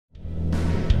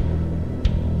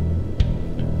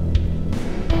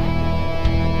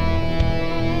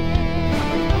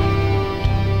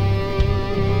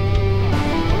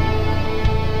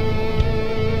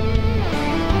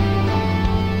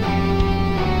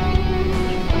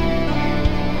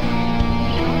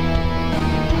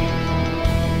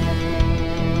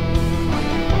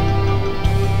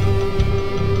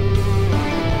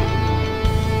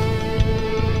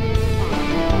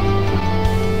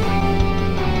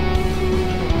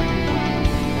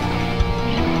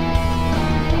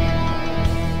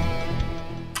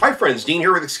friends, Dean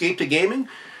here with Escape to Gaming.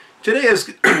 Today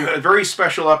is a very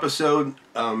special episode.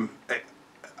 I'm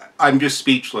just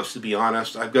speechless, to be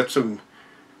honest. I've got some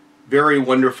very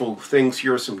wonderful things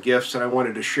here, some gifts that I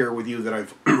wanted to share with you that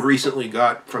I've recently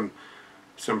got from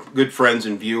some good friends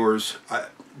and viewers.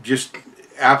 Just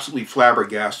absolutely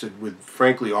flabbergasted with,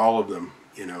 frankly, all of them.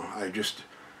 You know,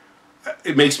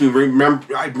 it makes me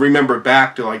remember. I remember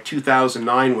back to like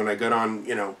 2009 when I got on,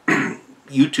 you know,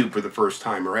 YouTube for the first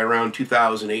time, right around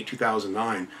 2008,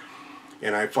 2009,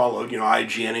 and I followed, you know,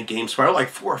 IGN and GameSpot, like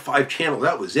 4 or 5 channels.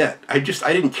 That was it. I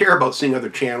didn't care about seeing other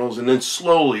channels, and then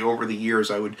slowly over the years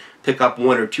I would pick up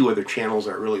 1 or 2 other channels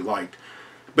I really liked.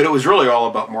 But it was really all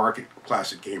about Mark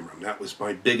Classic Game Room. That was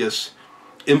my biggest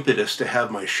impetus to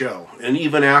have my show. And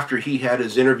even after he had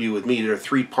his interview with me, he did a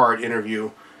 3-part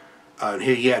interview. And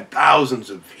he had thousands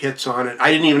of hits on it.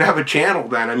 I didn't even have a channel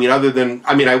then. I mean, I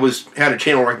had a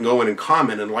channel where I can go in and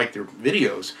comment and like their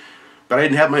videos, but I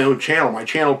didn't have my own channel. My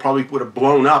channel probably would have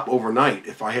blown up overnight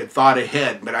if I had thought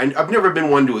ahead. But I've never been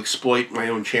one to exploit my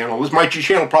own channel. My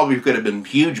channel probably could have been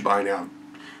huge by now,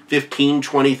 15,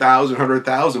 20,000,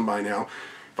 100,000 by now,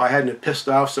 if I hadn't pissed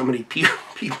off so many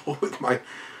people with my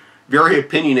very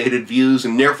opinionated views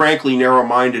and frankly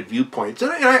narrow-minded viewpoints.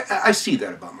 And I see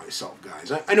that about myself,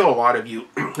 guys. I know a lot of you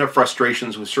have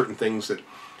frustrations with certain things that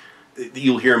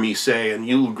you'll hear me say, and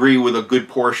you agree with a good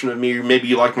portion of me. Maybe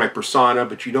you like my persona,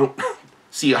 but you don't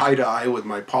see eye to eye with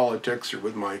my politics or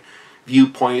with my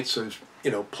viewpoints as,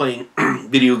 you know, playing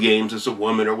video games as a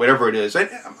woman or whatever it is.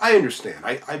 I understand.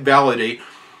 I validate.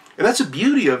 And that's the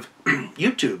beauty of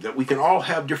YouTube, that we can all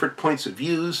have different points of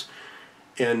views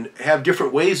and have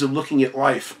different ways of looking at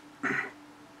life.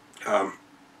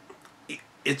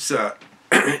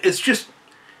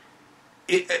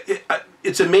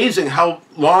 It's amazing how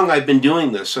long I've been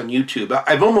doing this on YouTube.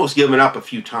 I've almost given up a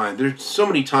few times. There's so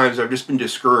many times I've just been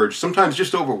discouraged. Sometimes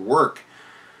just over work.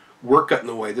 Work got in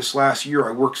the way. This last year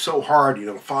I worked so hard, you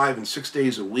know, 5 and 6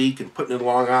 days a week and putting in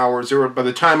long hours. By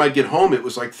the time I'd get home, it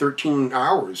was like 13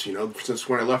 hours, you know, since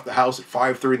when I left the house at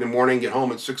 5:30 in the morning, get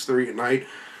home at 6:30 at night.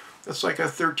 That's like a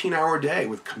 13-hour day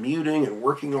with commuting and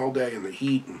working all day in the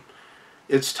heat, and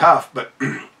it's tough. But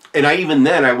and even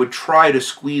then I would try to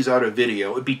squeeze out a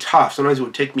video. It'd be tough. Sometimes it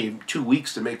would take me 2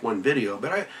 weeks to make one video,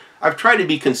 but I've tried to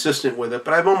be consistent with it.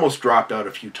 But I've almost dropped out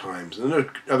a few times, and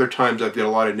then other times I've got a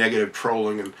lot of negative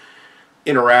trolling and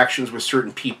interactions with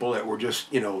certain people that were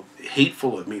just, you know,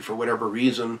 hateful of me for whatever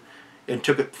reason, and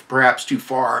took it perhaps too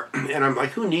far. And I'm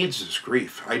like, who needs this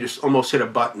grief? I just almost hit a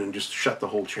button and just shut the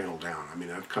whole channel down. I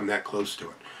mean, I've come that close to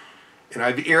it. And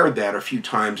I've aired that a few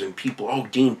times, and people, oh,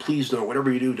 Dean, please don't.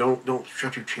 Whatever you do, don't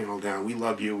shut your channel down. We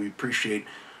love you. We appreciate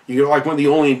you. You're like one of the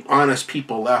only honest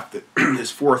people left that is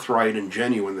forthright and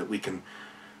genuine that we can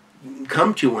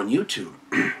come to on YouTube.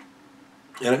 And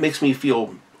it makes me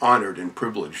feel honored and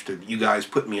privileged that you guys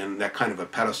put me on that kind of a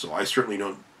pedestal. I certainly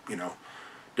don't, you know,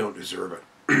 don't deserve it.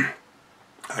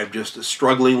 I'm just a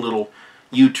struggling little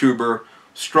YouTuber,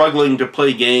 struggling to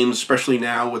play games, especially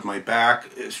now with my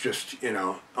back. It's just, you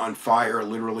know, on fire.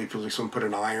 Literally feels like someone put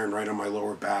an iron right on my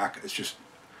lower back. It's just,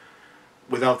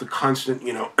 without the constant,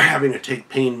 you know, having to take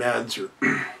pain meds or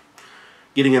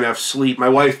getting enough sleep. My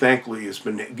wife, thankfully, has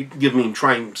been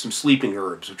trying some sleeping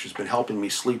herbs, which has been helping me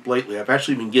sleep lately. I've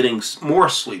actually been getting more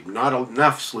sleep, not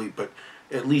enough sleep, but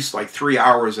at least like 3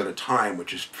 hours at a time,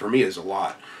 which is, for me, is a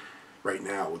lot right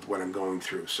now with what I'm going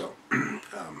through. So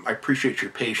I appreciate your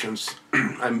patience.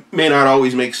 I may not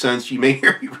always make sense. You may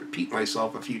hear me repeat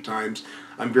myself a few times.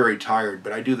 I'm very tired,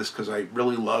 but I do this because I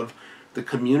really love the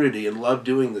community and love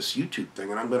doing this YouTube thing,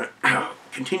 and I'm going to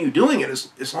continue doing it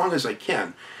as long as I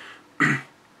can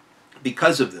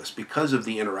because of this, because of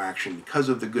the interaction, because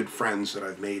of the good friends that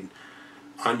I've made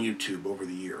on YouTube over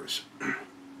the years.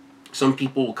 Some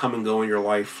people will come and go in your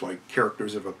life like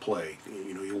characters of a play.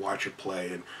 You know, you watch a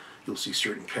play and you'll see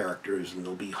certain characters and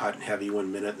they'll be hot and heavy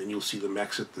one minute, and then you'll see them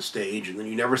exit the stage, and then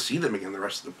you never see them again the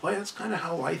rest of the play. That's kind of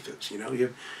how life is, you know. You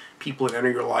have people that enter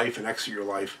your life and exit your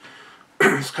life.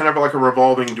 It's kind of like a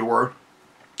revolving door.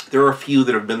 There are a few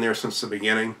that have been there since the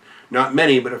beginning. Not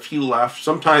many, but a few left.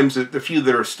 Sometimes the few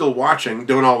that are still watching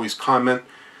don't always comment.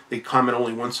 They comment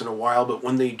only once in a while, but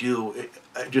when they do,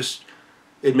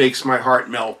 it makes my heart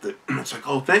melt. That it's like,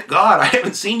 oh, thank God, I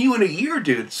haven't seen you in a year,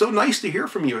 dude. It's so nice to hear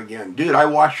from you again. Dude, I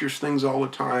watch your things all the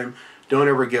time. Don't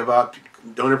ever give up.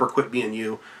 Don't ever quit being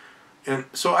you. And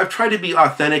so I've tried to be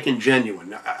authentic and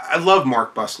genuine. I love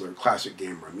Mark Bussler, Classic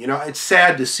Game Room. You know, it's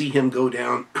sad to see him go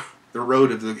down the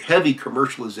road of the heavy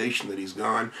commercialization that he's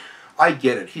gone. I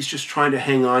get it. He's just trying to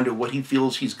hang on to what he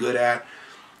feels he's good at.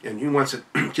 And he wants to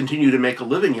continue to make a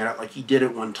living at it like he did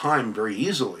at one time very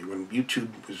easily when YouTube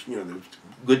was, there was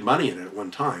good money in it at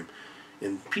one time.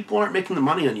 And people aren't making the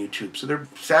money on YouTube, so they're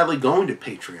sadly going to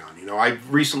Patreon.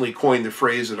 I've recently coined the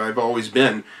phrase that I've always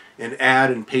been an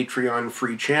ad and Patreon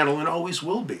free channel and always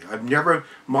will be. I've never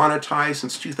monetized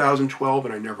since 2012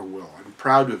 and I never will. I'm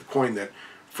proud to have coined that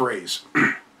phrase.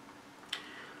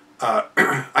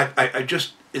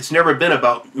 It's never been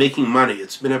about making money.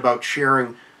 It's been about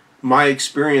sharing my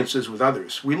experiences with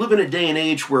others. We live in a day and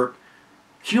age where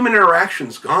human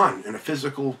interaction's gone in a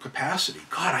physical capacity.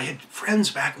 God, I had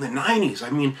friends back in the 90s. I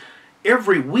mean,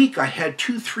 every week I had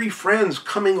 2, 3 friends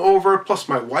coming over, plus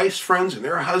my wife's friends and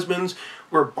their husbands.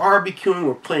 We're barbecuing,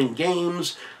 we're playing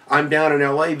games. I'm down in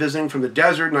LA visiting from the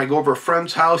desert, and I go over a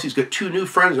friend's house. He's got 2 new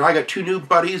friends, and I got 2 new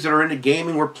buddies that are into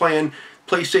gaming. We're playing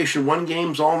PlayStation 1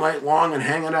 games all night long and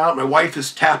hanging out. My wife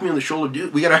is tapping me on the shoulder.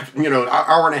 Dude, we got an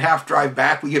hour and a half drive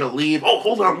back. We got to leave. Oh,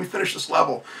 hold on, let me finish this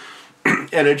level.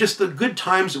 And it just the good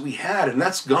times that we had, and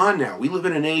that's gone now. We live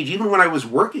in an age, even when I was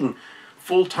working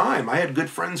full-time, I had good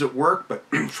friends at work, but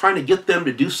trying to get them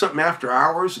to do something after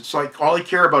hours, it's like all they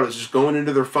care about is just going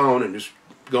into their phone and just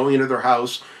going into their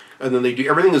house, and then they do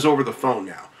everything is over the phone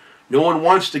now. No one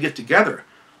wants to get together.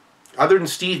 Other than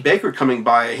Steve Baker coming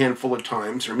by a handful of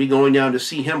times, or me going down to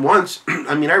see him once,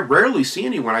 I mean, I rarely see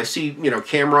anyone. I see,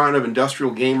 Cameron of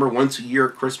Industrial Gamer once a year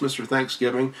at Christmas or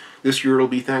Thanksgiving. This year it'll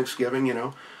be Thanksgiving,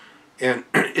 And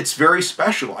it's very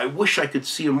special. I wish I could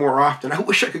see him more often. I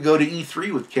wish I could go to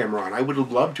E3 with Cameron. I would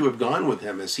have loved to have gone with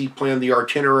him as he planned the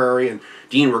itinerary. And,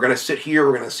 Dean, we're going to sit here,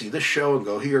 we're going to see this show and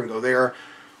go here and go there.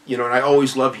 And I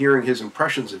always love hearing his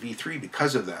impressions of E3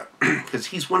 because of that. Because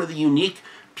he's one of the unique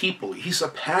people. He's a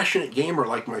passionate gamer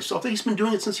like myself. He's been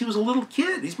doing it since he was a little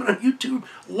kid. He's been on YouTube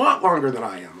a lot longer than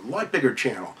I am. A lot bigger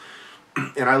channel.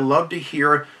 And I love to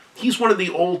hear... He's one of the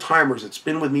old-timers that's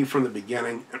been with me from the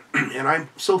beginning, and I'm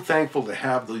so thankful to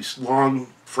have these long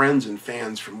friends and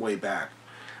fans from way back.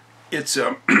 It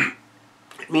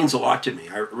means a lot to me.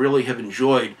 I really have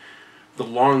enjoyed the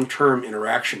long-term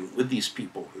interaction with these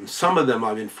people, and some of them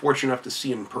I've been fortunate enough to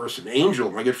see in person.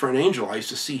 Angel, my good friend Angel, I used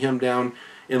to see him down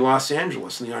in Los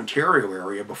Angeles, in the Ontario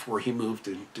area, before he moved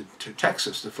to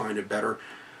Texas to find a better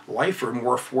life or a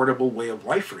more affordable way of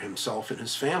life for himself and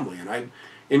his family, and I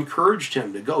encouraged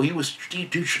him to go. He was,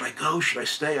 dude, should I go? Should I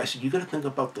stay? I said, you got to think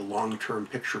about the long-term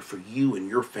picture for you and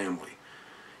your family.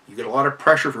 You get a lot of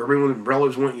pressure for everyone and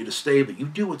relatives want you to stay, but you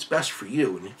do what's best for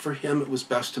you. And for him, it was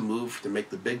best to move to make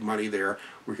the big money there,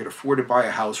 where he could afford to buy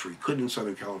a house where he could in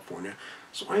Southern California.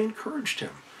 So I encouraged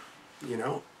him.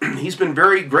 He's been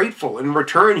very grateful. In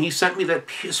return, he sent me that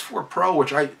PS4 Pro,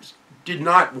 which I did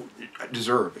not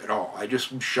deserve at all. I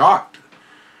just was shocked.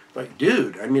 Like,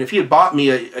 dude, I mean, if he had bought me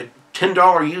a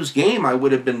 $10 used game, I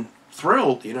would have been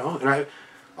thrilled, And I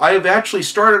have actually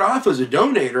started off as a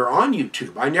donator on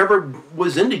YouTube. I never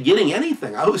was into getting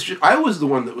anything. I was the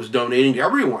one that was donating to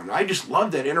everyone. I just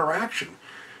loved that interaction.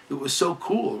 It was so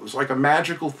cool. It was like a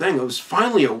magical thing. It was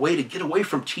finally a way to get away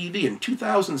from TV. In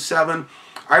 2007,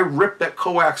 I ripped that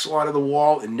coaxial out of the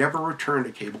wall and never returned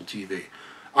to cable TV.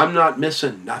 I'm not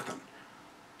missing nothing.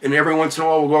 And every once in a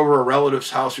while, we'll go over a relative's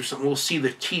house or something. We'll see the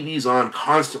TVs on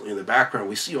constantly in the background.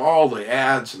 We see all the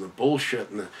ads and the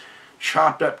bullshit and the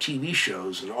chopped up TV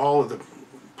shows and all of the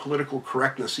political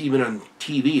correctness, even on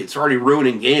TV. It's already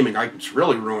ruining gaming. It's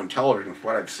really ruined television from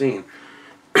what I've seen.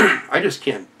 I just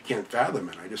can't fathom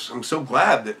it. I'm so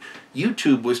glad that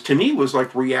YouTube to me was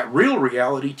like real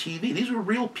reality TV. These were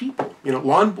real people.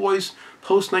 Lawn Boys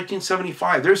post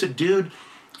 1975. There's a dude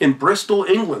in Bristol,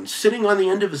 England, sitting on the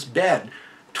end of his bed,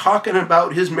 talking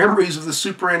about his memories of the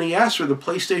Super NES or the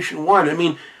PlayStation 1. I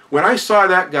mean, when I saw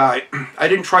that guy, I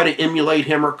didn't try to emulate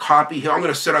him or copy him. I'm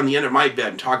going to sit on the end of my bed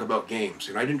and talk about games.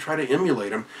 And I didn't try to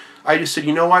emulate him. I just said,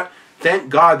 you know what? Thank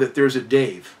God that there's a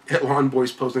Dave at Lawn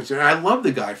Boys Post. And I love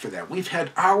the guy for that. We've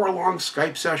had hour-long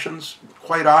Skype sessions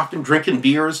quite often, drinking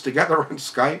beers together on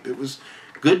Skype. It was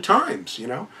good times,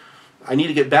 I need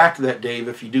to get back to that, Dave,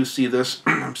 if you do see this.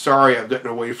 I'm sorry I've gotten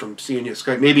away from seeing you at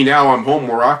Skype. Maybe now I'm home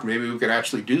more often. Maybe we could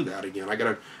actually do that again. I got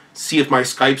to see if my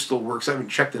Skype still works. I haven't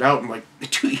checked it out in like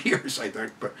 2 years, I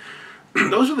think. But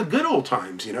those are the good old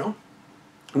times,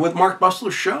 With Mark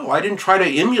Bussler's show, I didn't try to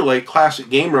emulate Classic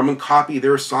Game Room and copy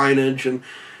their signage and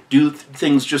do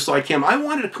things just like him. I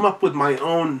wanted to come up with my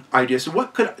own ideas. So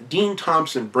what could Dean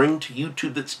Thompson bring to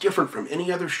YouTube that's different from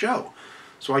any other show?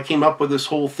 So I came up with this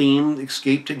whole theme,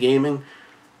 Escape to Gaming.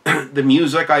 The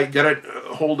music, I got a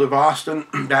hold of Austin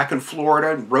back in Florida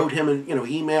and wrote him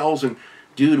emails and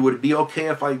dude, would it be okay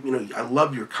if I, I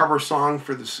love your cover song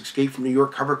for this Escape from New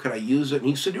York cover, could I use it? And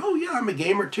he said, oh yeah, I'm a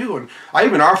gamer too. And I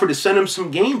even offered to send him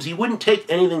some games. He wouldn't take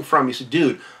anything from me. He said,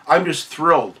 dude, I'm just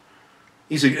thrilled.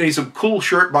 He's a cool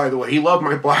shirt, by the way. He loved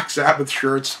my Black Sabbath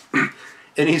shirts.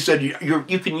 And he said,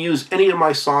 you can use any of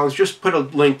my songs. Just put a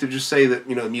link to just say that,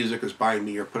 music is by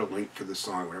me, or put a link for the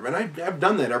song, whatever. And I've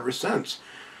done that ever since,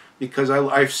 because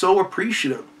I'm so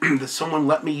appreciative that someone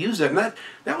let me use it. And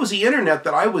that was the internet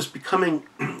that I was becoming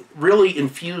really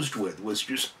infused with, was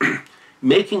just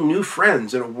making new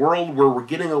friends in a world where we're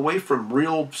getting away from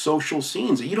real social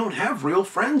scenes. You don't have real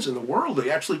friends in the world. They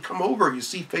actually come over, you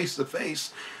see face to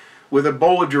face, with a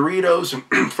bowl of Doritos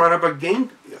in front of a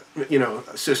game,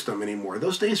 system anymore.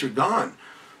 Those days are gone.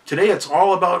 Today it's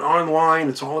all about online.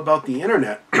 It's all about the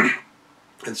internet.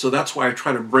 And so that's why I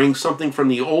try to bring something from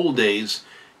the old days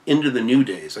into the new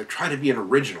days. I try to be an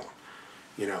original.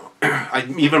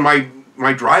 Even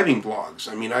my driving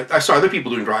vlogs. I mean, I saw other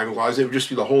people doing driving vlogs. They would just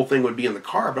be, the whole thing would be in the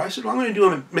car. But I said, well, I'm going to do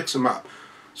them and mix them up.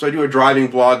 So I do a driving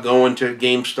vlog going to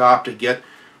GameStop to get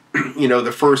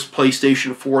the first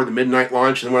PlayStation 4, the midnight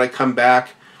launch, and then when I come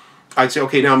back, I'd say,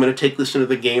 okay, now I'm going to take this into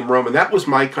the game room, and that was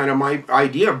my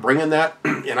idea of bringing that,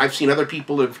 and I've seen other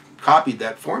people have copied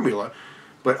that formula,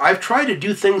 but I've tried to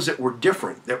do things that were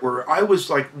different, I was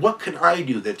like, what can I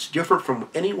do that's different from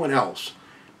anyone else?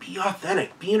 Be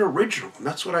authentic, be an original, and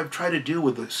that's what I've tried to do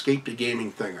with the Escape to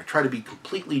Gaming thing. I try to be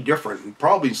completely different, and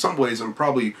probably in some ways I'm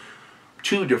probably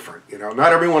too different.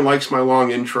 Not everyone likes my long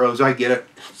intros. I get it.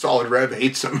 Solid Rev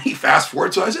hates them. He fast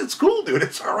forwards. So I said, it's cool, dude.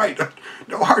 It's all right.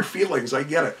 No hard feelings. I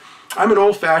get it. I'm an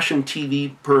old-fashioned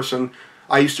TV person.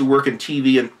 I used to work in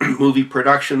TV and movie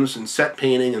productions and set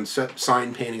painting and set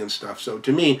sign painting and stuff. So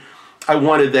to me, I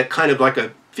wanted that kind of like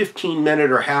a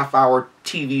 15-minute or half-hour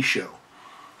TV show.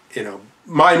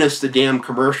 Minus the damn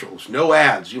commercials. No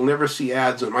ads. You'll never see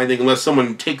ads on my thing unless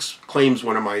someone claims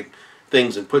one of my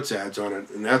things and puts ads on it,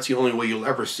 and that's the only way you'll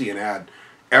ever see an ad,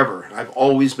 ever. I've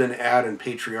always been ad and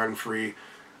Patreon free,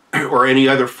 or any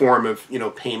other form of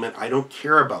payment. I don't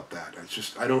care about that. It's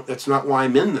just that's not why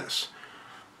I'm in this.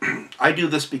 I do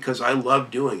this because I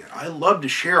love doing it. I love to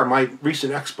share my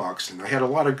recent Xbox, and I had a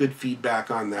lot of good feedback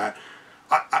on that.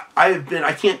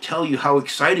 I can't tell you how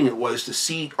exciting it was to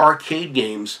see arcade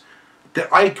games that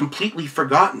I had completely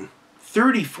forgotten.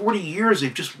 30, 40 years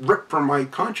they've just ripped from my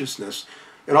consciousness.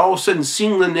 And all of a sudden,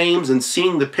 seeing the names and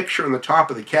seeing the picture on the top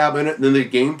of the cabinet and then the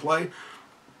gameplay,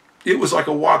 it was like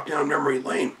a walk down memory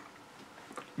lane.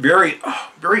 Very,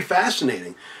 very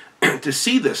fascinating to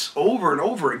see this over and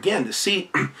over again, to see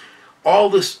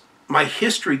all this, my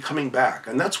history coming back.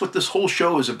 And that's what this whole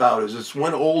show is about, is it's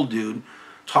one old dude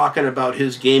talking about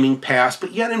his gaming past,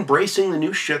 but yet embracing the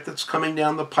new shit that's coming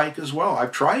down the pike as well.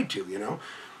 I've tried to,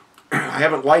 I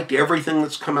haven't liked everything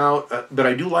that's come out, but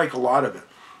I do like a lot of it.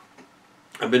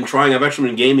 I've actually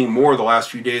been gaming more the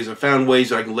last few days. I've found ways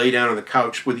that I can lay down on the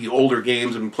couch with the older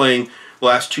games. I've been playing the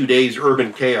last 2 days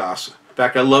Urban Chaos. In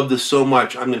fact, I love this so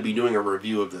much, I'm going to be doing a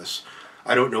review of this.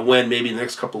 I don't know when, maybe the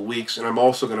next couple of weeks. And I'm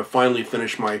also going to finally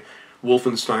finish my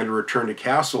Wolfenstein to Return to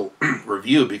Castle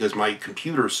review, because my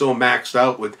computer is so maxed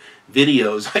out with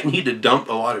videos. I need to dump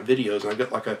a lot of videos. And I've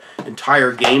got like an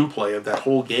entire gameplay of that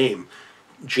whole game,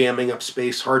 jamming up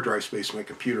space, hard drive space in my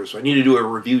computer. So I need to do a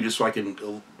review just so I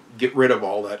can get rid of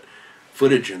all that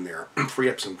footage in there, free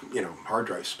up some, hard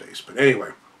drive space. But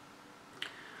anyway,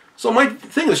 so my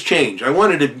thing has changed. I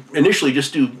wanted to initially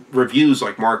just do reviews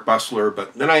like Mark Bussler,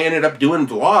 but then I ended up doing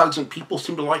vlogs, and people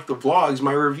seem to like the vlogs.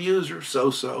 My reviews are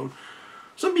so-so.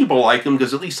 Some people like them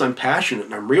because at least I'm passionate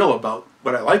and I'm real about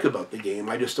what I like about the game.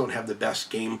 I just don't have the best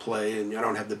gameplay, and I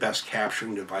don't have the best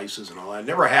capturing devices and all that. I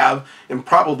never have, and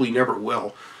probably never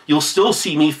will. You'll still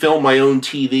see me film my own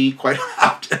TV quite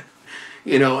often.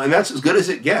 And that's as good as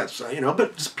it gets, but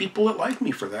there's people that like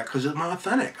me for that because I'm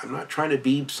authentic. I'm not trying to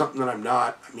be something that I'm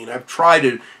not. I mean, I've tried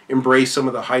to embrace some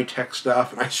of the high-tech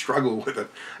stuff, and I struggle with it.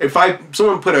 If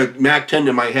someone put a Mac 10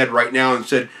 in my head right now and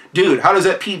said, dude, how does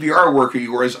that PVR work of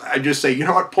yours? I'd just say, you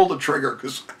know what, pull the trigger,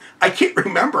 because I can't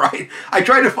remember. I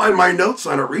tried to find my notes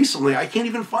on it recently. I can't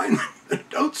even find the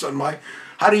notes on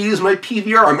how to use my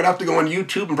PVR. I'm going to have to go on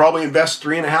YouTube and probably invest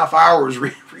 3.5 hours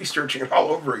researching it all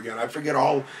over again. I forget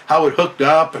how it hooked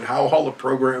up and how all the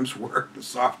programs work, the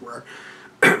software.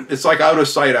 It's like out of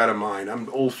sight, out of mind. I'm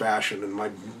old-fashioned, and my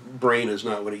brain is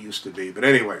not what it used to be. But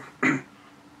anyway,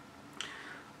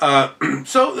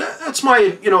 so that's my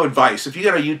advice. If you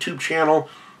got a YouTube channel,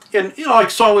 and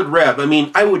like Solid Rev, I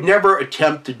mean, I would never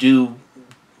attempt to do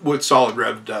what Solid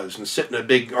Rev does and sit in a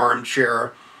big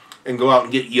armchair and go out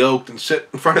and get yoked and sit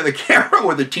in front of the camera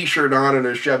with a t-shirt on and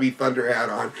a Chevy Thunder hat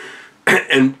on.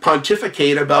 and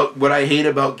pontificate about what I hate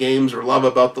about games or love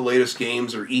about the latest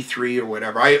games or E3 or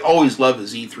whatever. I always love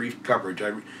his E3 coverage.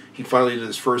 He finally did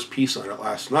his first piece on it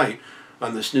last night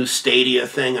on this new Stadia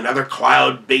thing, another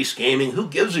cloud-based gaming. Who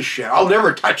gives a shit? I'll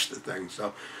never touch the thing.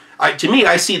 So, to me,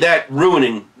 I see that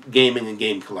ruining gaming and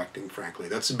game collecting, frankly.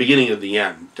 That's the beginning of the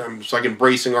end. It's like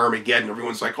embracing Armageddon.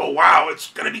 Everyone's like, oh, wow,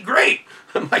 it's going to be great.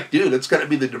 I'm like, dude, it's going to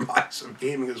be the demise of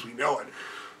gaming as we know it.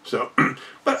 So,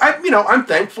 but I'm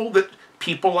thankful that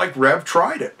people like Rev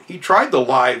tried it. He tried the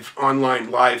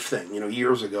online live thing,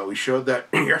 years ago. He showed that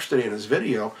yesterday in his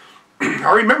video.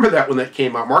 I remember that when that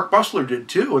came out. Mark Bussler did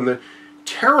too, and the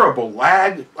terrible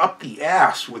lag up the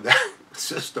ass with that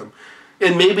system.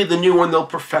 And maybe the new one, they'll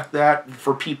perfect that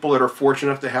for people that are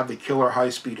fortunate enough to have the killer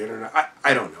high-speed internet.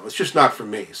 I don't know. It's just not for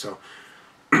me. So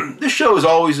this show has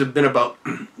always been about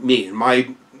me and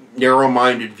my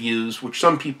narrow-minded views, which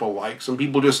some people like. Some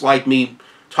people just like me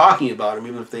talking about them,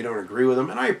 even if they don't agree with them.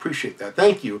 And I appreciate that.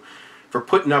 Thank you for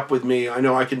putting up with me. I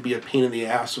know I can be a pain in the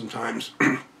ass sometimes.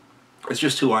 It's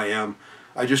just who I am.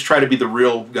 I just try to be the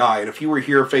real guy. And if you were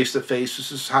here face-to-face,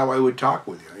 this is how I would talk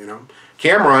with you,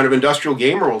 Cameron of Industrial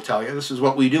Gamer will tell you, this is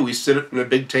what we do. We sit at a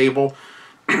big table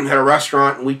at a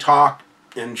restaurant and we talk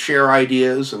and share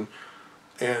ideas, and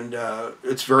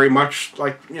it's very much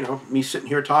like, me sitting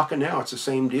here talking now. It's the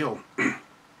same deal.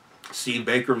 Steve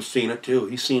Baker's seen it too.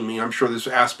 He's seen me. I'm sure there's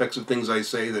aspects of things I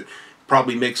say that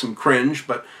probably makes him cringe,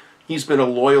 but he's been a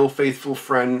loyal, faithful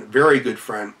friend, very good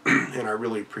friend, and I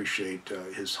really appreciate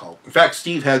his help. In fact,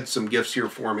 Steve had some gifts here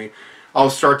for me.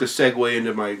 I'll start to segue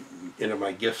into my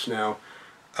gifts now.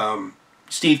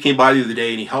 Steve came by the other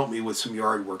day and he helped me with some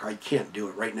yard work. I can't do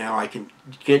it right now. I can't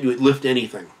do it. Lift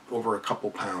anything over a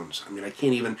couple pounds. I mean, I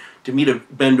can't even. To me, to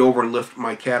bend over and lift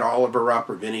my cat Oliver up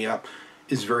or Vinny up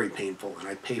is very painful, and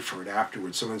I pay for it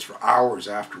afterwards. Sometimes for hours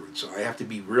afterwards. So I have to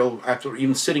be real. After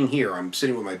even sitting here, I'm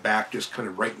sitting with my back just kind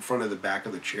of right in front of the back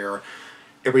of the chair.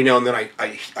 Every now and then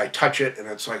I touch it, and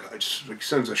it's like it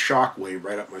sends a shock wave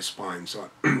right up my spine. So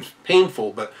it's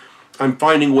painful, but I'm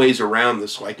finding ways around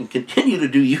this so I can continue to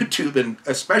do YouTube and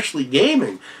especially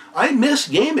gaming. I miss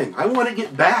gaming. I want to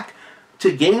get back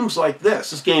to games like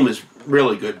this. This game is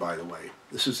really good, by the way.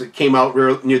 It came out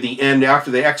near the end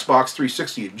after the Xbox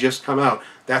 360 had just come out.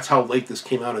 That's how late this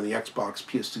came out in the Xbox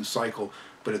PS2 cycle.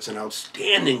 But it's an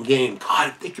outstanding game. God,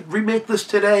 if they could remake this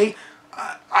today,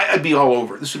 I'd be all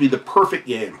over it. This would be the perfect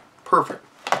game. Perfect.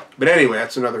 But anyway,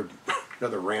 that's another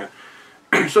rant.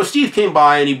 So Steve came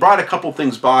by and he brought a couple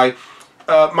things by.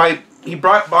 I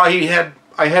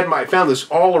found this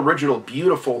all original,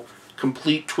 beautiful,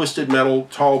 complete twisted metal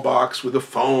tall box with a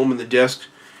foam and the disc.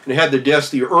 And it had the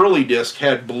disc. The early disc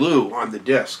had blue on the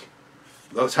disc.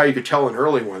 That's how you could tell an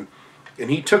early one. And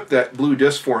he took that blue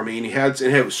disc for me, and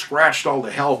it was scratched all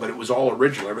to hell, but it was all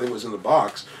original. Everything was in the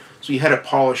box. So he had it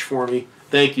polished for me.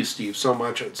 Thank you, Steve, so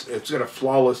much. It's got a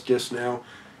flawless disc now.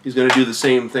 He's going to do the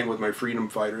same thing with my Freedom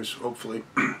Fighters, hopefully.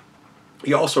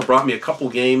 He also brought me a couple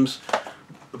games.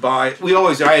 I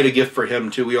had a gift for him,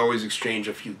 too. We always exchange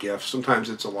a few gifts. Sometimes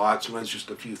it's a lot, sometimes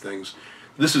just a few things.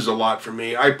 This is a lot for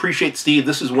me. I appreciate Steve.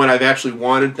 This is one I've actually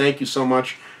wanted. Thank you so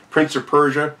much. Prince of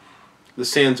Persia, The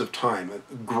Sands of Time.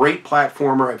 A great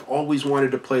platformer. I've always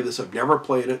wanted to play this. I've never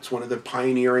played it. It's one of the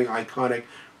pioneering, iconic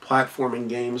platforming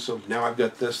games. So now I've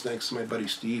got this, thanks to my buddy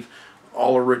Steve.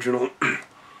 All original.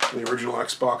 The original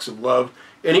Xbox of love.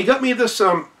 And he got me this,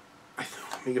 let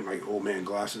me get my old man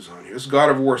glasses on here. This is God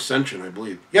of War Ascension, I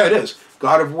believe. Yeah, it is.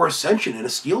 God of War Ascension in a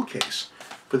steel case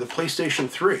for the PlayStation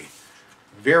 3.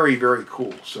 Very, very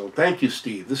cool. So thank you,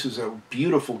 Steve. This is a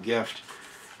beautiful gift.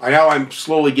 I'm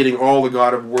slowly getting all the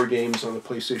God of War games on the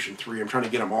PlayStation 3. I'm trying to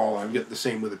get them all. I'm getting the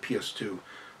same with the PS2.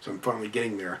 So I'm finally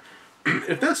getting there.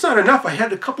 If that's not enough, I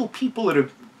had a couple people that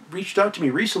have reached out to me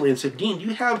recently and said, Dean, do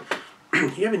you have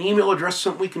an email address,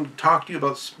 something we can talk to you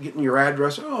about getting your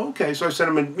address? Oh, okay. So I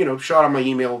sent them a shot on my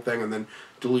email thing and then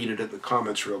deleted it in the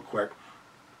comments real quick.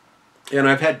 And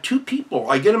I've had two people.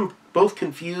 I get them both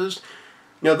confused.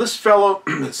 Now, this fellow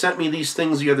that sent me these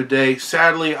things the other day,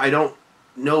 sadly, I don't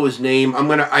know his name.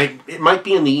 It might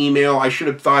be in the email. I should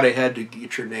have thought ahead to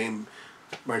get your name,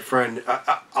 my friend.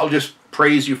 I'll just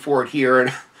praise you for it here.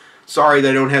 And sorry that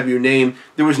I don't have your name.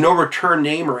 There was no return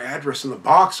name or address in the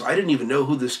box, so I didn't even know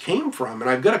who this came from. And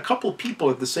I've got a couple people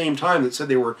at the same time that said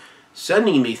they were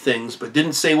sending me things, but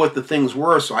didn't say what the things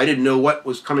were, so I didn't know what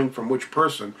was coming from which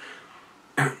person.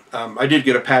 I did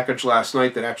get a package last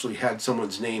night that actually had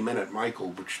someone's name in it,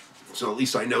 Michael, so at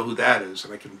least I know who that is,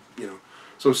 and I can,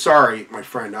 So sorry, my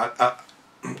friend.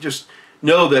 Just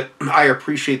know that I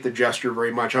appreciate the gesture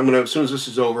very much. I'm gonna, as soon as this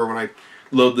is over, when I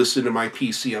load this into my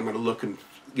PC, I'm gonna look and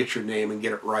get your name and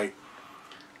get it right.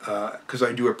 because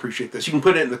I do appreciate this. You can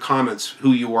put it in the comments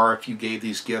who you are if you gave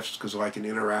these gifts, because I can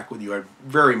interact with you. I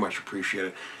very much appreciate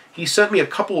it. He sent me a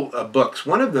couple of books.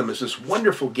 One of them is this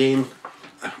wonderful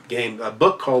a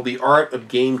book called The Art of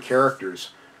Game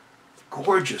Characters.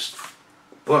 Gorgeous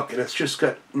book, and it's just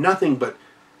got nothing but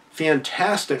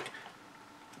fantastic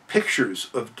pictures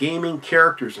of gaming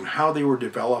characters and how they were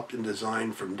developed and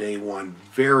designed from day one.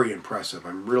 Very impressive.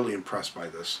 I'm really impressed by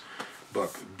this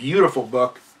book. Beautiful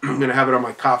book. I'm going to have it on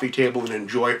my coffee table and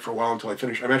enjoy it for a while until I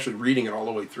finish. I'm actually reading it all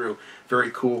the way through.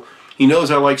 Very cool. He knows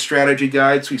I like strategy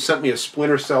guides, so he sent me a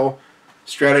Splinter Cell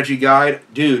strategy guide.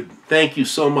 Dude, thank you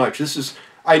so much. This is,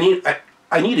 I need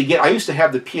to get, I used to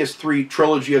have the PS3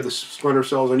 trilogy of the Splinter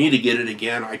Cells. I need to get it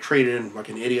again. I traded in like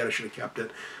an idiot. I should have kept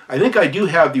it. I think I do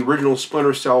have the original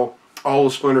Splinter Cell, all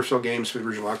the Splinter Cell games for the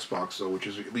original Xbox, so which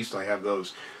is, at least I have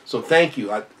those. So thank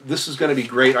you. This is going to be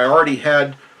great. I already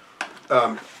had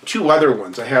two other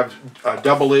ones. I have a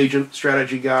Double Agent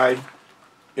strategy guide,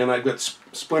 and I've got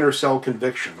Splinter Cell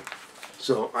Conviction.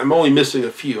 So I'm only missing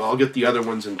a few. I'll get the other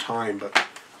ones in time, but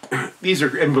these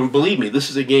are, and believe me, this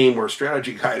is a game where a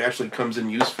strategy guide actually comes in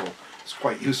useful. It's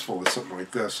quite useful with something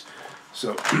like this.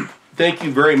 So thank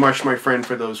you very much, my friend,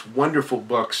 for those wonderful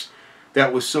books.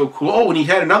 That was so cool. Oh, and he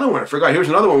had another one. I forgot. Here's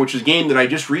another one, which is a game that I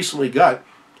just recently got,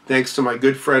 thanks to my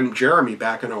good friend Jeremy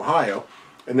back in Ohio,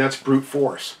 and that's Brute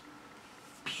Force.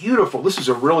 Beautiful. This is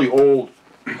a really old,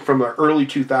 from the early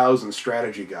 2000s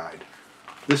strategy guide.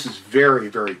 This is very,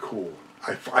 very cool.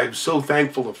 I'm so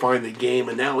thankful to find the game,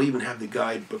 and now I even have the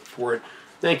guide book for it.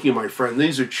 Thank you, my friend.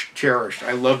 These are cherished.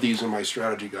 I love these in my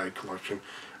strategy guide collection.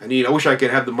 I wish I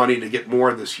could have the money to get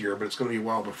more this year, but it's going to be a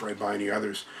while before I buy any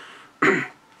others.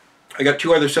 I got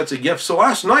two other sets of gifts. So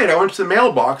last night I went to the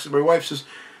mailbox, and my wife says,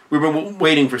 we've been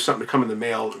waiting for something to come in the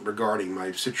mail regarding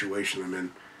my situation I'm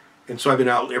in. And so I've been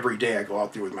out every day. I go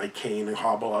out there with my cane and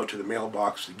hobble out to the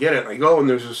mailbox to get it. And I go, and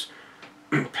there's this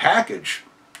package.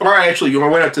 Or actually, when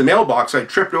I went out to the mailbox, I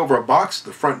tripped over a box at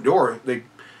the front door. They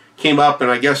came up,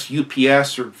 and I guess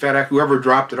UPS or FedEx, whoever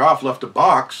dropped it off, left a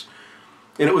box.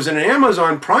 And it was an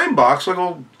Amazon Prime box. I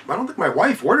go, I don't think my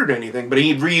wife ordered anything, but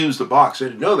he'd reused the box. I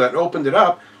didn't know that, and opened it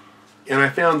up. And I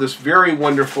found this very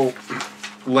wonderful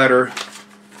letter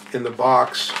in the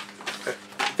box.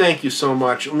 Thank you so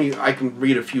much. I can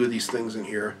read a few of these things in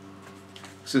here.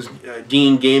 It says,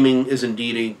 Dean, gaming is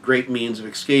indeed a great means of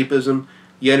escapism.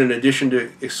 Yet in addition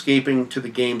to escaping to the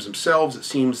games themselves, it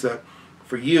seems that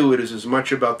for you it is as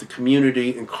much about the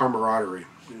community and camaraderie.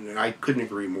 And I couldn't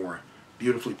agree more.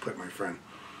 Beautifully put, my friend.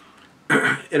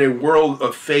 In a world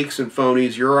of fakes and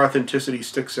phonies, your authenticity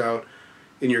sticks out,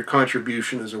 and your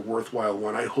contribution is a worthwhile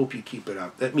one. I hope you keep it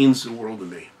up. That means the world to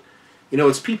me. You know,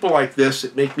 it's people like this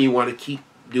that make me want to keep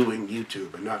doing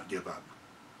YouTube and not give up.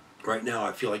 Right now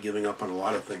I feel like giving up on a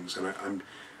lot of things, and I'm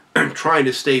trying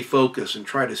to stay focused and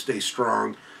try to stay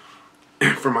strong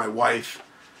for my wife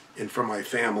and for my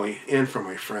family and for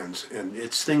my friends. And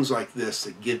it's things like this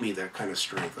that give me that kind of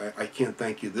strength. I can't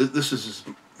thank you. This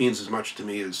means as much to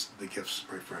me as the gifts,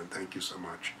 my friend. Thank you so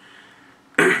much.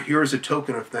 Here is a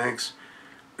token of thanks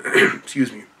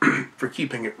excuse me, for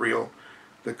keeping it real.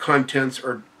 The contents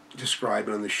are described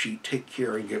on the sheet. Take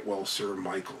care and get well served,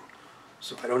 Michael.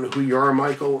 So I don't know who you are,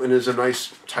 Michael, and there's a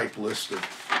nice type list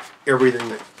of everything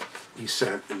that he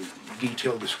sent and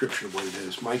detailed description of what it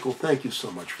is. Michael, thank you so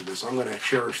much for this. I'm going to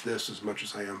cherish this as much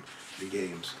as I am the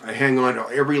games. I hang on to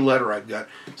every letter I've got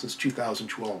since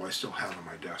 2012. I still have on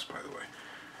my desk, by the way.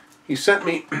 He sent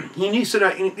me,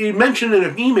 he mentioned in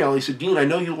an email, he said, Dean, I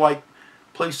know you like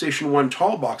PlayStation 1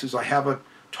 tall boxes. I have a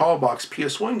tall box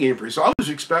PS1 game for you. So I was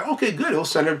expecting, okay, good, he'll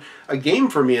send a game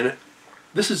for me in it.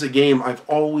 This is a game I've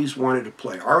always wanted to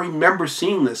play. I remember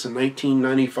seeing this in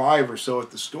 1995 or so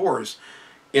at the stores,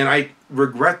 and I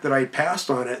regret that I passed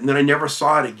on it, and then I never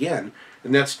saw it again,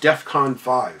 and that's DEFCON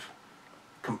 5.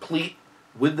 Complete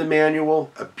with the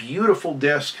manual, a beautiful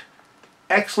disc,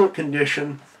 excellent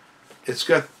condition. It's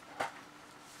got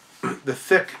the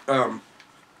thick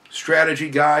strategy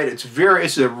guide.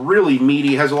 It's a really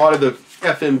meaty, has a lot of the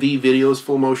FMV videos,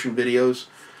 full motion videos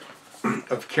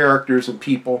of characters and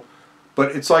people.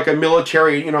 But it's like a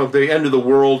military, you know, the end of the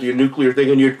world, your nuclear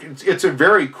thing, and it's a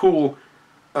very cool,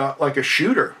 like a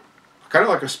shooter, kind of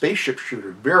like a spaceship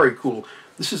shooter. Very cool.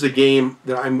 This is a game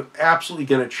that I'm absolutely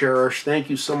going to cherish. Thank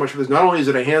you so much for this. Not only is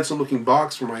it a handsome-looking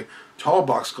box for my tall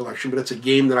box collection, but it's a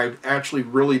game that I've actually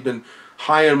really been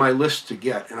high on my list to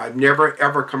get, and I've never,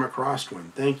 ever come across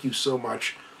one. Thank you so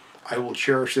much. I will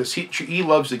cherish this. He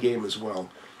loves the game as well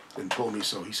and told me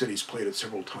so. He said he's played it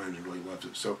several times and really loves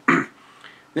it. So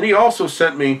then he also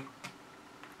sent me,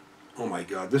 Oh my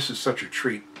God, this is such a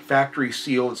treat. Factory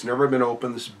seal, it's never been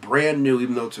opened. This is brand new,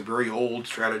 even though it's a very old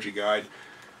strategy guide.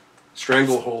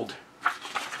 Stranglehold.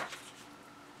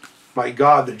 My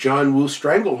God, the John Woo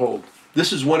Stranglehold.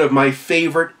 This is one of my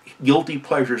favorite guilty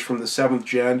pleasures from the 7th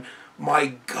gen.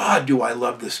 My God, do I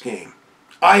love this game.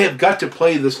 I have got to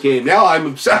play this game. Now I'm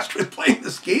obsessed with playing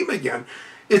this game again.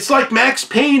 It's like Max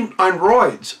Payne on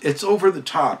roids. It's over the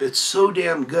top. It's so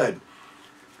damn good.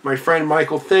 My friend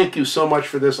Michael, thank you so much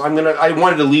for this. I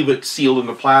wanted to leave it sealed in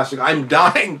the plastic. I'm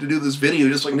dying to do this video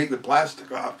just so I can take the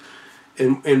plastic off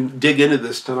and dig into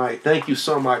this tonight. Thank you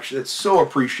so much. It's so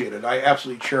appreciated. I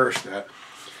absolutely cherish that.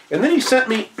 And then he sent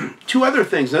me 2 other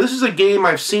things. Now, this is a game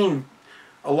I've seen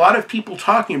a lot of people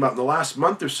talking about in the last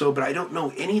month or so, but I don't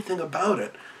know anything about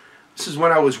it. This is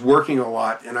when I was working a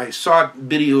lot, and I saw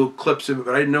video clips of it,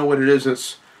 but I didn't know what it is.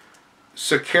 It's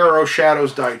Sekiro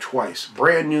Shadows Die Twice.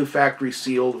 Brand new, factory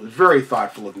sealed. It was very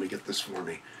thoughtful of him to get this for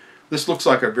me. This looks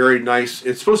like a very nice,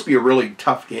 it's supposed to be a really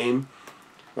tough game,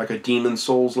 like a Demon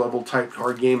Souls level type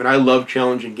hard game, and I love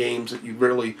challenging games that you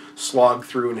really slog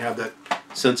through and have that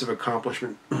sense of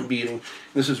accomplishment beating.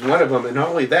 This is one of them, and not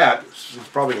only that, this is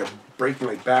probably going to break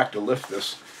my back to lift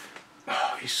this.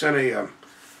 Oh, he sent a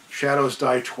Shadows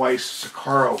Die Twice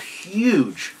Sekiro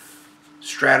huge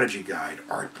strategy guide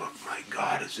art book. My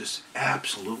God, it's just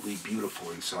absolutely beautiful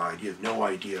inside. You have no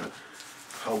idea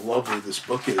how lovely this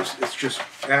book is. It's just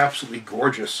absolutely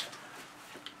gorgeous.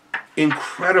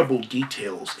 Incredible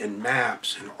details and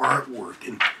maps and artwork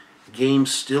and game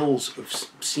stills of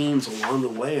scenes along the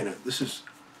way in it. This is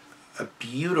a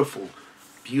beautiful,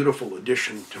 beautiful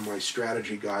addition to my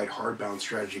strategy guide, hardbound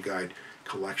strategy guide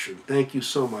collection. Thank you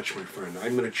so much, my friend.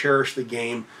 I'm going to cherish the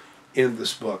game in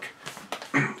this book.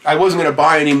 I wasn't going to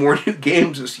buy any more new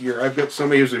games this year. I've got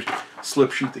here's a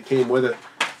slip sheet that came with it.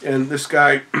 And this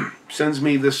guy sends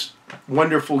me this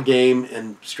wonderful game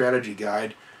and strategy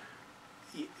guide.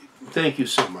 Thank you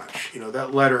so much. You know,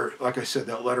 that letter, like I said,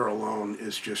 that letter alone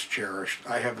is just cherished.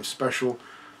 I have a special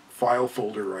file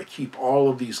folder where I keep all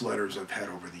of these letters I've had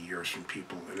over the years from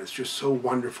people, and it's just so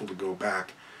wonderful to go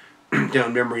back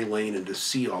down memory lane and to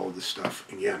see all of this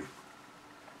stuff again.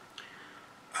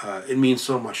 It means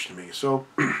so much to me. So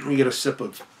let me get a sip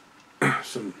of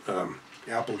some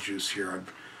apple juice here.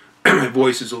 My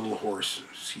voice is a little hoarse.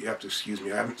 So you have to excuse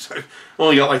me. I've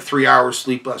only got like 3 hours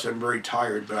sleep left. I'm very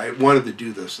tired, but I wanted to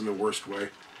do this in the worst way.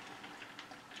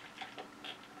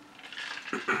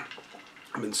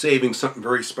 I've been saving something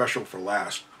very special for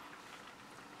last.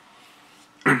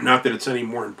 Not that it's any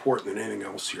more important than anything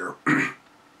else here.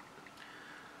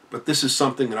 But this is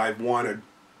something that I've wanted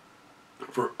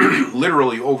for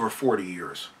literally over 40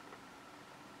 years.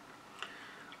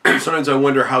 Sometimes I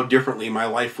wonder how differently my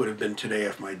life would have been today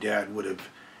if my dad would have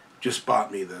just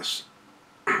bought me this,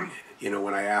 you know,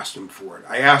 when I asked him for it.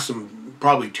 I asked him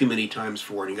probably too many times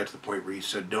for it, and he got to the point where he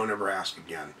said, don't ever ask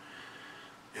again.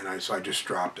 And so I just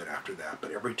dropped it after that.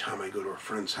 But every time I go to a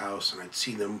friend's house and I'd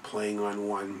see them playing on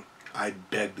one, I'd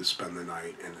beg to spend the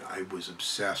night, and I was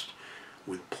obsessed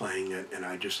with playing it, and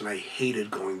I hated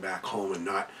going back home and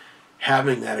not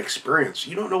having that experience.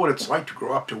 You don't know what it's like to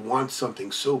grow up to want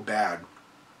something so bad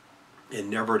and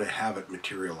never to have it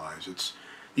materialize.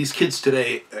 These kids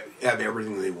today have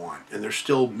everything they want, and they're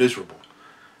still miserable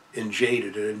and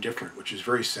jaded and indifferent, which is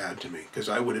very sad to me, because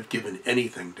I would have given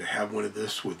anything to have one of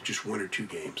this with just 1 or 2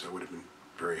 games. I would have been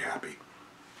very happy.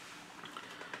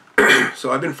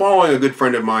 So I've been following a good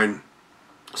friend of mine,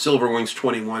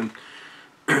 Silverwings21.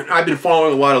 I've been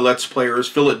following a lot of Let's Players,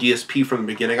 Phil at DSP from the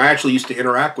beginning. I actually used to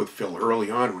interact with Phil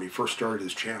early on when he first started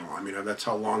his channel. I mean, that's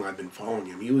how long I've been following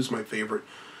him. He was my favorite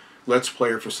Let's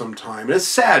Player for some time. And it's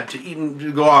sad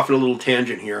to go off on a little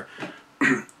tangent here,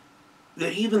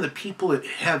 that even the people that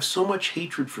have so much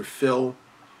hatred for Phil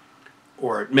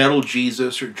or Metal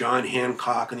Jesus or John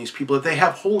Hancock and these people, that they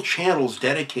have whole channels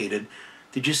dedicated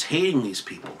to just hating these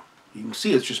people. You can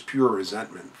see it's just pure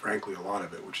resentment, frankly, a lot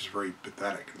of it, which is very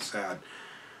pathetic and sad.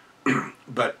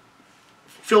 But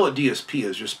Phil at DSP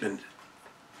has just been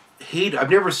hated. I've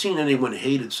never seen anyone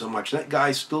hated so much. That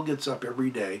guy still gets up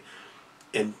every day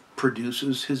and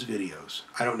produces his videos.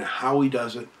 I don't know how he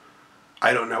does it.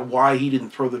 I don't know why he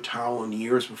didn't throw the towel in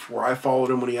years before. I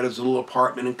followed him when he had his little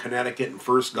apartment in Connecticut and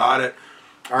first got it.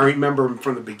 I remember him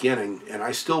from the beginning, and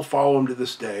I still follow him to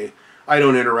this day. I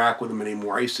don't interact with him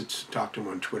anymore. I used to talk to him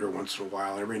on Twitter once in a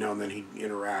while. Every now and then he'd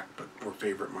interact or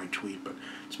favorite my tweet, but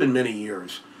it's been many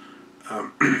years.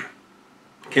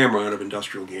 Cameron of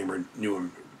Industrial Gamer knew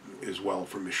him as well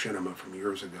from Machinima from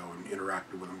years ago and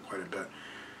interacted with him quite a bit.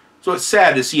 So it's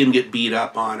sad to see him get beat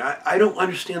up on. I don't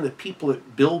understand the people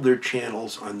that build their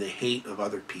channels on the hate of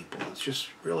other people. It's just,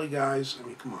 really, guys? I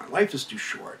mean, come on. Life is too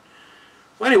short.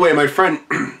 Well, anyway, my friend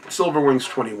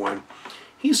Silverwings21,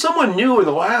 he's someone new in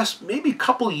the last maybe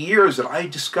couple of years that I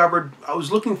discovered. I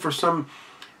was looking for some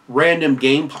random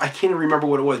game. I can't even remember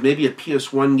what it was. Maybe a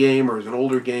PS1 game or it was an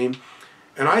older game.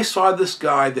 And I saw this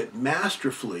guy that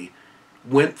masterfully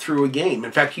went through a game.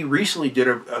 In fact, he recently did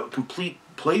a complete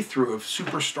playthrough of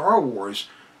Super Star Wars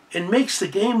and makes the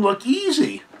game look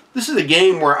easy. This is a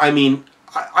game where, I mean,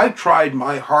 I tried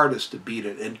my hardest to beat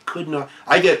it and could not.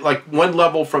 I get like one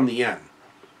level from the end.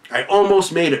 I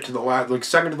almost made it to the last, like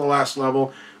second to the last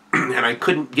level, and I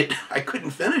couldn't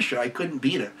finish it. I couldn't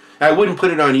beat it. I wouldn't put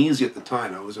it on easy at the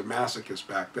time. I was a masochist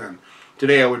back then.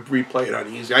 Today I would replay it on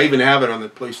easy. I even have it on the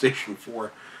PlayStation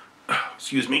 4.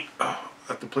 Excuse me,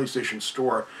 at the PlayStation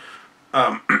Store.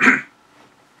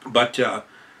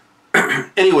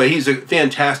 Anyway, he's a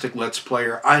fantastic Let's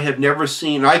Player. I have never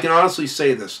seen. I can honestly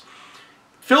say this.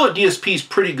 Phil at DSP is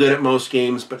pretty good at most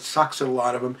games, but sucks at a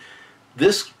lot of them.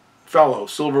 This fellow,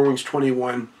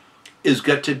 Silverwings21, is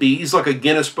got to be, he's like a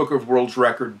Guinness Book of World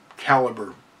Record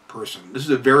caliber person. This is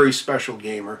a very special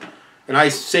gamer. And I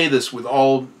say this with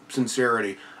all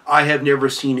sincerity. I have never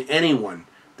seen anyone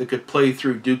that could play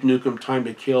through Duke Nukem Time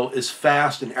to Kill as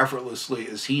fast and effortlessly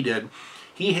as he did.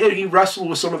 He wrestled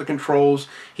with some of the controls.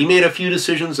 He made a few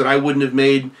decisions that I wouldn't have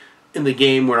made in the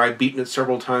game where I've beaten it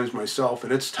several times myself,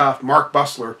 and it's tough. Mark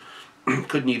Bussler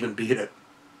couldn't even beat it.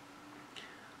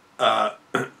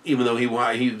 Even though he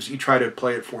tried to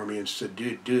play it for me and said,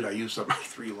 dude, I used up my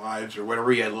 3 lives or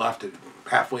whatever he had left it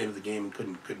halfway into the game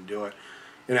and couldn't do it.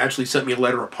 And actually sent me a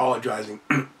letter apologizing.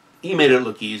 He made it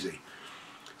look easy.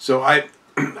 So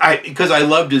because I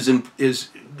loved his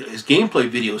gameplay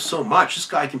videos so much. This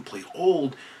guy can play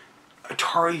old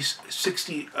Atari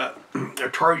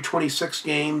 26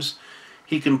 games.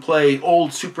 He can play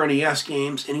old Super NES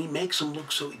games, and he makes them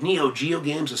look so, Neo Geo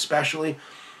games especially.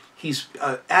 He's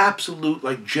absolute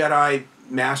like Jedi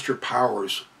master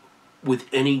powers with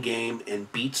any game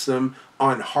and beats them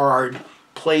on hard,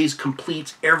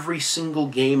 completes every single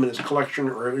game in his collection,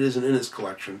 or it isn't in his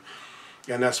collection.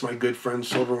 And that's my good friend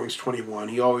Silverwings21.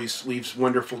 He always leaves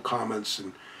wonderful comments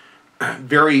and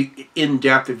very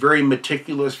in-depth, a very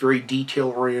meticulous, very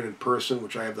detail-oriented person,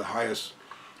 which I have the highest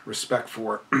respect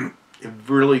for. A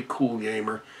really cool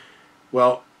gamer.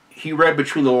 Well, he read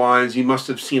between the lines. He must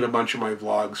have seen a bunch of my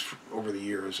vlogs over the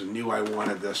years and knew I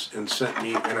wanted this and sent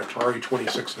me an Atari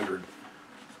 2600.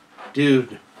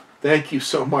 Dude, thank you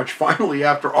so much. Finally,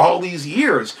 after all these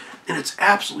years. And it's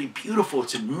absolutely beautiful.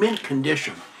 It's in mint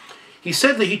condition. He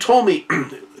said that he told me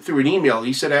through an email,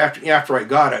 he said after I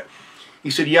got it,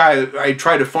 he said, yeah, I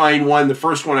tried to find one. The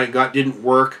first one I got didn't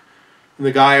work. And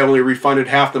the guy only refunded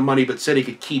half the money but said he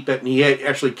could keep it. And he had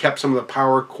actually kept some of the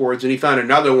power cords. And he found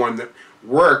another one that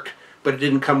worked, but it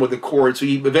didn't come with the cord. So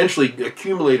he eventually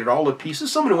accumulated all the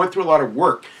pieces. Someone who went through a lot of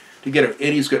work to get it.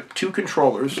 And he's got 2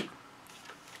 controllers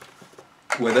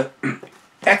with it.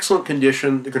 Excellent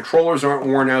condition. The controllers aren't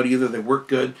worn out either. They work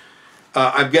good.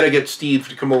 I've got to get Steve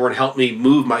to come over and help me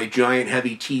move my giant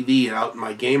heavy TV out in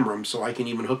my game room so I can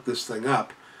even hook this thing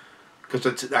up.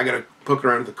 Because I got to hook it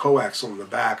around the coaxial in the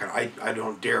back, and I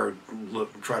don't dare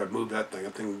try to move that thing.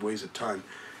 That thing weighs a ton.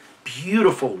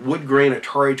 Beautiful wood grain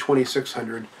Atari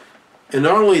 2600. And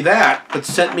not only that, but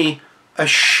sent me a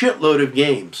shitload of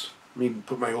games. Let me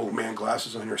put my old man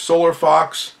glasses on here. Solar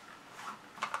Fox,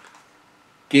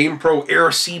 Game Pro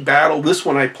Air Sea Battle. This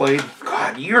one I played,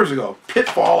 God, years ago.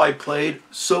 Pitfall I played.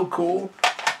 So cool.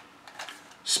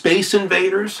 Space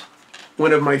Invaders,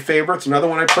 one of my favorites. Another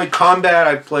one I played. Combat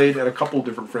I played at a couple of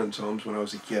different friends' homes when I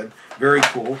was a kid. Very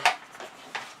cool.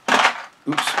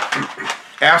 Oops.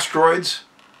 Asteroids.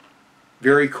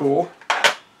 Very cool.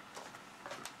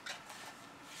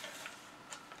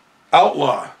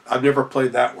 Outlaw. I've never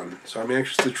played that one. So I'm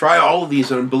anxious to try all of these,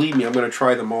 and believe me, I'm going to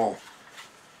try them all.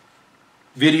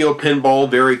 Video Pinball,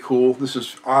 very cool. This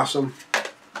is awesome.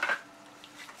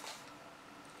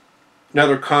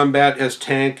 Another Combat has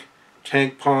Tank,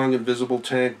 Tank Pong, Invisible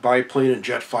Tank, Biplane, and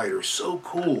Jet Fighter. So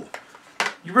cool.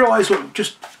 You realize what,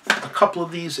 just a couple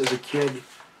of these as a kid,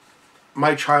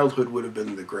 my childhood would have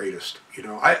been the greatest. You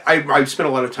know, I spent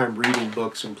a lot of time reading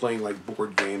books and playing like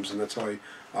board games, and that's how I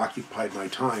occupied my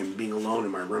time, being alone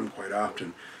in my room quite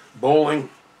often. Bowling,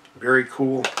 very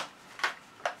cool.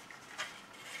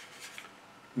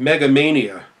 Mega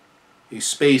Mania, a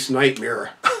space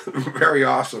nightmare. Very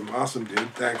awesome. Awesome,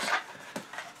 dude. Thanks.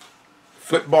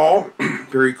 Football,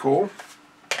 very cool.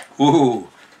 Ooh,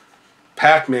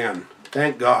 Pac-Man,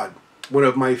 thank God. One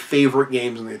of my favorite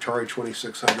games in the Atari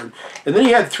 2600. And then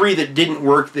he had 3 that didn't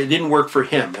work. They didn't work for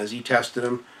him as he tested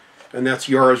them. And that's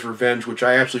Yara's Revenge, which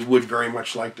I actually would very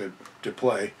much like to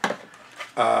play.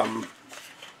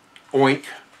 Oink,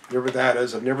 whatever that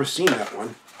is. I've never seen that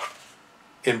one.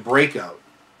 And Breakout.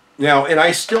 Now, and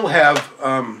I still have,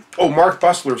 oh, Mark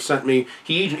Bustler sent me,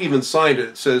 he even signed it.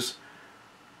 It says,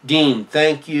 Dean,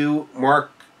 thank you,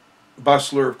 Mark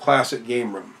Bustler of Classic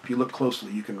Game Room. If you look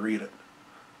closely, you can read it.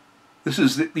 This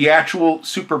is the actual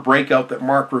Super Breakout that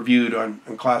Mark reviewed on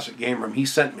Classic Game Room. He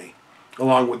sent me,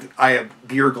 along with, I have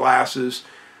beer glasses,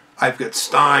 I've got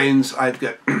Steins, I've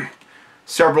got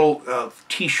several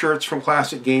t-shirts from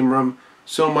Classic Game Room,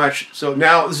 so much. So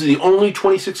now this is the only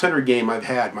 2600 game I've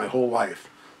had my whole life.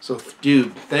 So,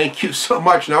 dude, thank you so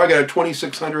much. Now I got a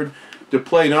 2600 to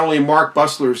play not only Mark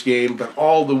Bustler's game, but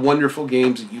all the wonderful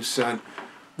games that you sent.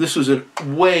 This was a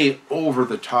way over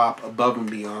the top, above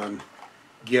and beyond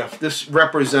gift. This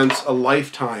represents a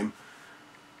lifetime,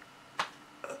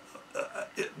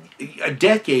 a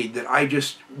decade that I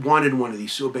just wanted one of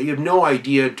these so bad. You have no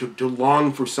idea to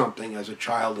long for something as a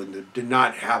child and to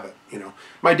not have it, you know.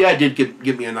 My dad did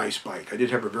give me a nice bike. I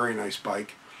did have a very nice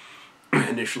bike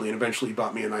initially, and eventually he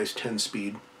bought me a nice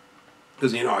 10-speed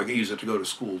because, you know, I could use it to go to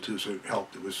school too, so it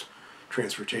helped. It was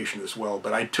transportation as well.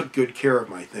 But I took good care of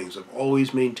my things. I've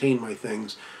always maintained my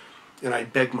things, and I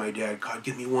begged my dad, God,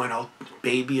 give me one. I'll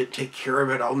baby it, take care of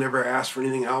it. I'll never ask for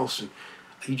anything else. And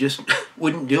he just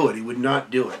wouldn't do it. He would not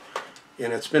do it.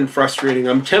 And it's been frustrating.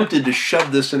 I'm tempted to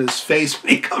shove this in his face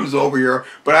when he comes over here,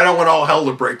 but I don't want all hell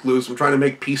to break loose. I'm trying to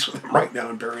make peace with him right now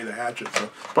and bury the hatchet, so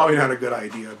probably not a good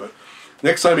idea. But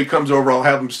next time he comes over, I'll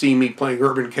have him see me playing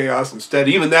Urban Chaos instead.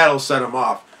 Even that'll set him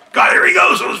off. God, here he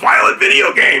goes, those violent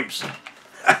video games.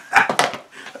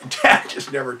 Dad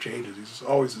just never changes. He's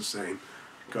always the same.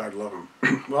 God love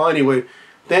him. Well, anyway,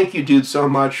 thank you, dude, so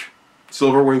much.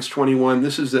 Silverwings21.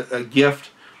 This is a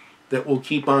gift that we'll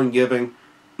keep on giving.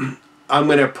 I'm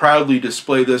going to proudly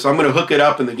display this. I'm going to hook it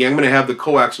up in the game. I'm going to have the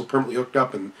coaxial permanently hooked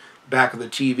up in the back of the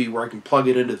TV where I can plug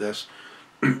it into this.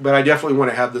 But I definitely want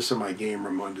to have this in my game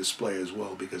room on display as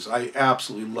well, because I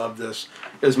absolutely love this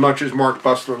as much as Mark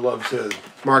Bustler loves his.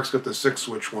 Mark's got the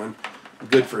 6-switch one.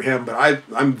 Good for him, but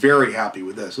I'm very happy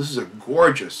with this. This is a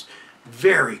gorgeous,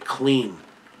 very clean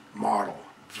model.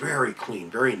 Very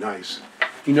clean, very nice.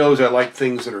 He knows I like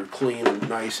things that are clean and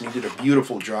nice, and he did a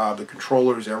beautiful job. The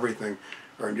controllers, everything,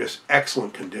 are in just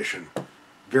excellent condition.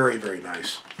 Very, very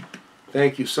nice.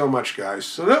 Thank you so much, guys.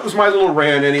 So that was my little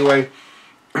rant anyway,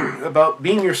 about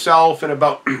being yourself and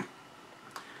about,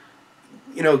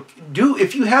 you know,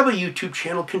 if you have a YouTube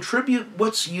channel, contribute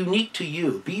what's unique to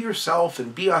you. Be yourself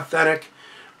and be authentic.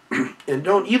 And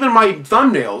don't, even my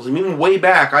thumbnails, and even way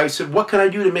back, I said, what can I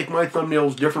do to make my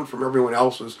thumbnails different from everyone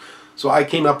else's? So I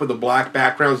came up with the black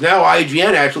backgrounds. Now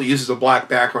IGN actually uses a black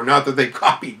background. Not that they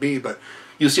copied me, but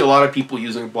you see a lot of people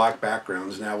using black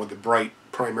backgrounds now with the bright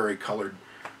primary colored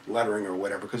lettering or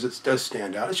whatever, because it does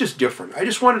stand out. It's just different. I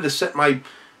just wanted to set my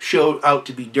show out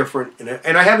to be different,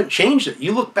 and I haven't changed it.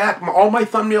 You look back, all my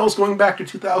thumbnails going back to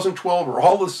 2012 are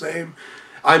all the same.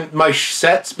 My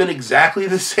set's been exactly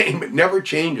the same. It never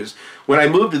changes. When I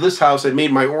moved to this house, I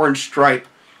made my orange stripe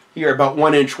here about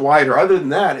 1 inch wider. Other than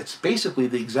that, it's basically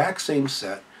the exact same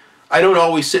set. I don't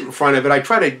always sit in front of it. I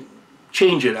try to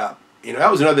change it up. You know,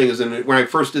 that was another thing, is when I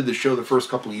first did the show the first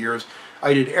couple of years,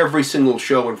 I did every single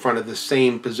show in front of the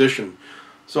same position.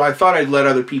 So I thought I'd let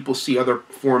other people see other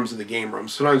forms of the game room.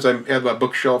 Sometimes I have a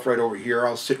bookshelf right over here.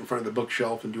 I'll sit in front of the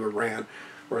bookshelf and do a rant,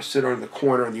 or sit on the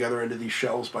corner on the other end of these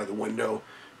shelves by the window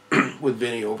with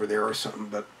Vinny over there or something.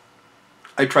 But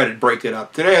I try to break it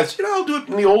up. Today I said, you know, I'll do it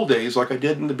in the old days like I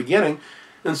did in the beginning,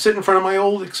 and sit in front of my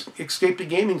old Escape to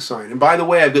Gaming sign. And by the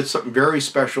way, I've got something very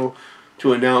special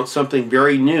to announce, something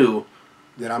very new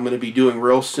that I'm going to be doing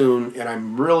real soon, and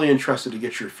I'm really interested to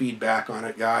get your feedback on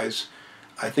it, guys.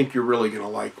 I think you're really going to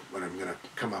like what I'm going to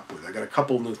come up with. I got a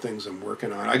couple new things I'm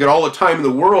working on. I got all the time in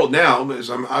the world now, as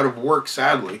I'm out of work,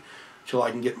 sadly, till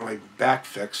I can get my back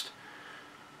fixed.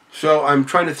 So I'm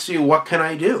trying to see what can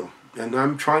I do, and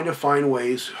I'm trying to find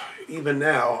ways. Even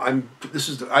now,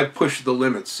 I pushed the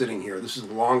limits sitting here. This is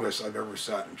the longest I've ever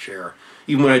sat in a chair.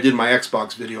 Even when I did my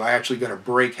Xbox video, I actually got a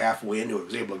break halfway into it. I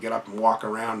was able to get up and walk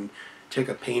around and take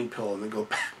a pain pill and then go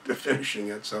back to finishing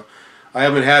it. So I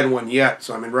haven't had one yet,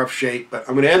 so I'm in rough shape. But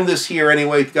I'm going to end this here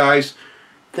anyway, guys.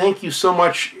 Thank you so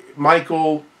much,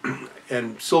 Michael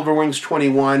and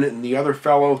Silverwings21 and the other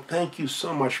fellow. Thank you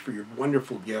so much for your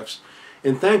wonderful gifts.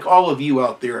 And thank all of you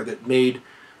out there that made,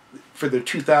 for the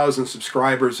 2,000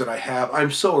 subscribers that I have.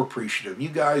 I'm so appreciative. You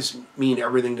guys mean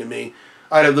everything to me.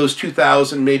 Out of those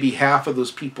 2,000, maybe half of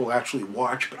those people actually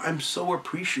watch, but I'm so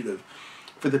appreciative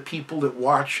for the people that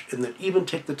watch and that even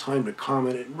take the time to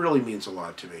comment. It really means a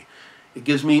lot to me. It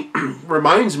gives me,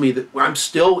 reminds me that I'm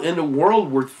still in a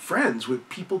world with friends, where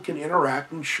people can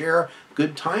interact and share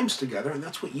good times together. And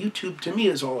that's what YouTube to me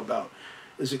is all about,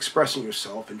 is expressing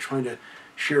yourself and trying to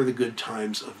share the good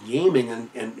times of gaming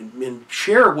and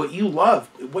share what you love,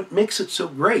 what makes it so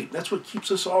great. That's what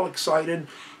keeps us all excited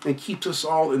and keeps us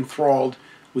all enthralled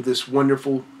with this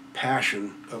wonderful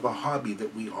passion of a hobby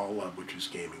that we all love, which is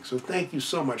gaming. So thank you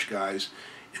so much, guys.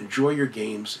 Enjoy your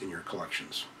games and your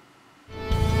collections.